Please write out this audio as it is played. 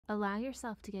Allow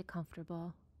yourself to get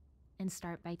comfortable and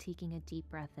start by taking a deep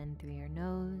breath in through your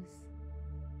nose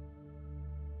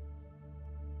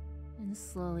and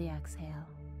slowly exhale.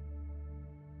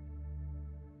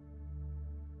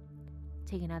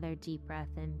 Take another deep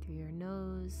breath in through your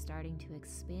nose, starting to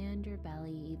expand your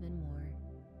belly even more.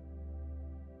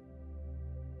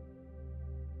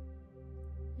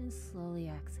 And slowly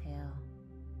exhale.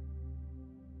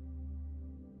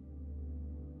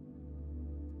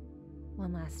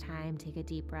 One last time, take a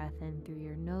deep breath in through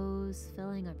your nose,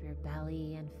 filling up your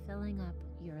belly and filling up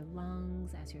your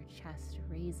lungs as your chest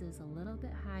raises a little bit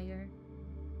higher.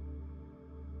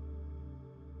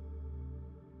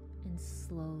 And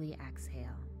slowly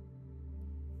exhale.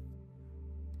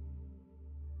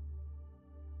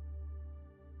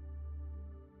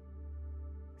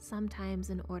 Sometimes,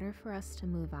 in order for us to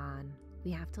move on, we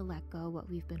have to let go what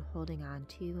we've been holding on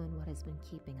to and what has been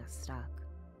keeping us stuck.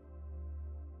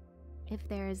 If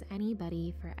there is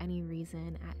anybody for any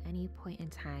reason at any point in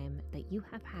time that you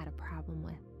have had a problem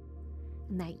with,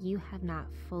 and that you have not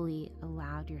fully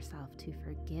allowed yourself to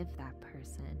forgive that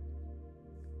person,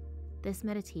 this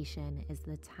meditation is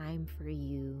the time for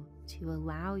you to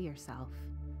allow yourself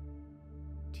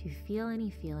to feel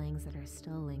any feelings that are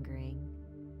still lingering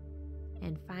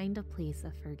and find a place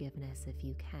of forgiveness if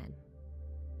you can.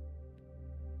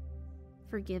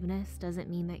 Forgiveness doesn't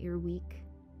mean that you're weak.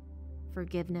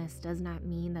 Forgiveness does not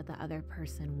mean that the other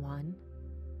person won.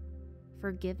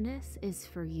 Forgiveness is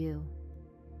for you.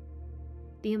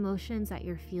 The emotions that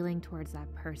you're feeling towards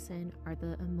that person are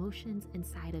the emotions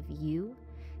inside of you,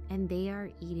 and they are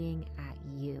eating at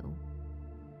you.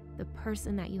 The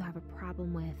person that you have a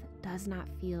problem with does not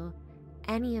feel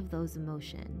any of those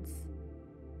emotions.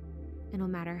 And no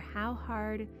matter how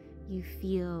hard you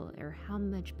feel or how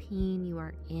much pain you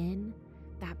are in,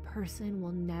 that person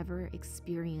will never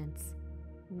experience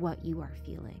what you are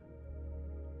feeling.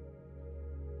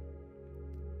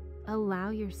 Allow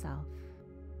yourself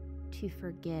to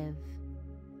forgive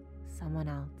someone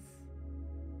else.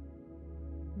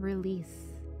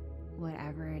 Release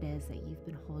whatever it is that you've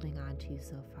been holding on to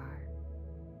so far.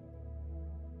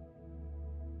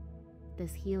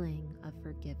 This healing of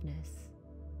forgiveness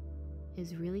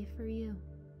is really for you.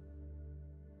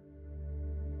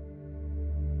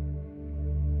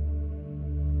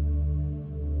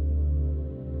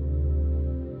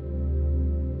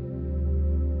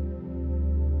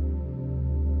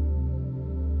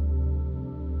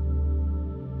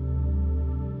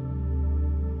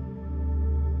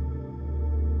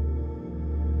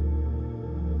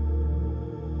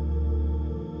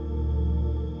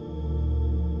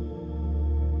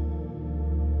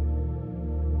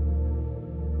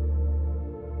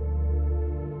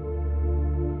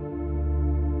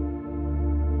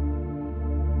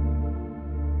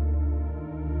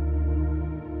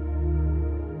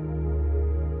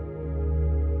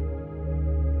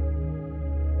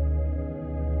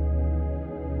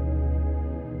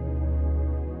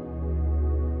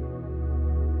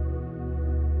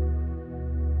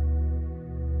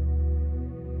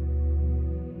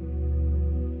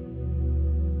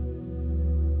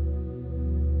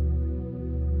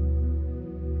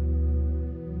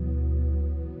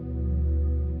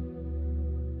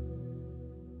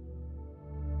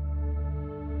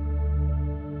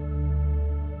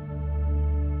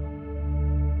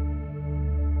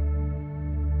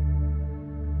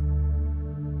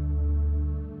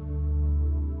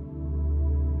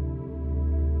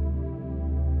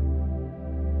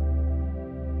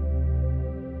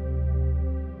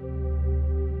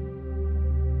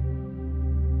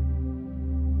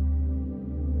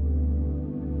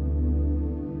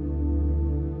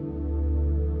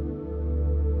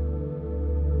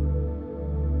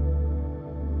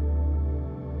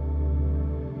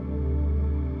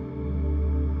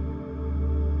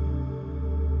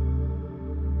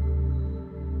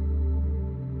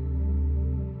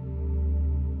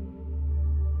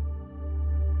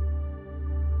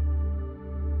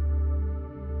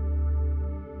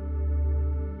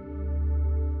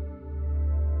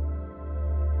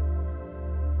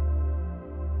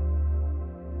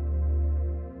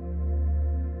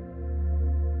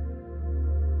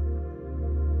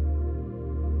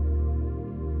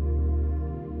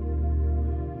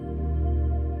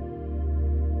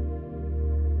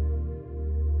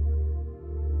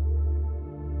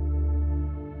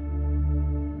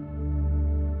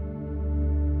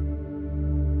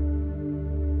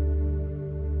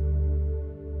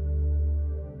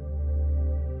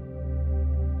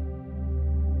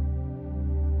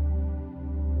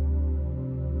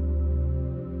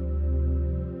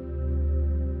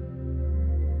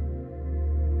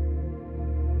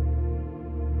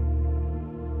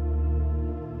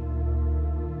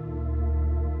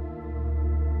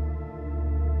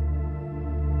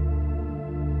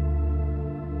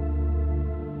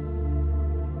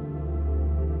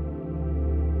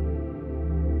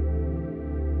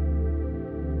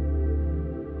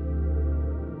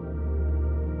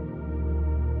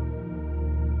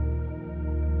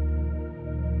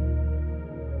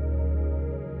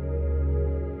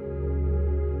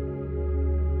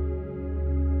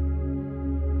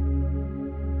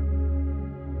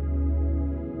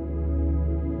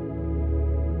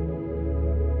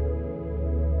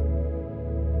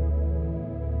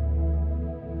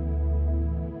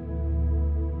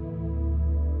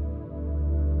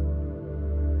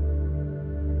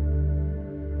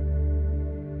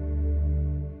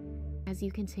 As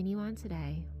you continue on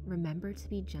today, remember to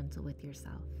be gentle with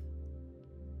yourself.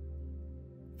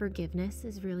 Forgiveness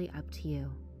is really up to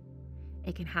you.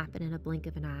 It can happen in a blink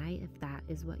of an eye if that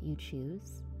is what you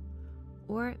choose,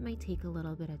 or it might take a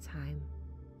little bit of time.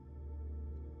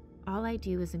 All I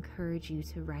do is encourage you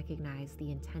to recognize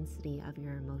the intensity of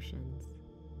your emotions.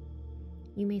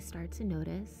 You may start to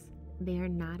notice they are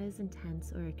not as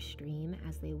intense or extreme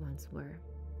as they once were.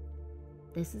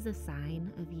 This is a sign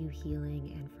of you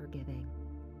healing and forgiving.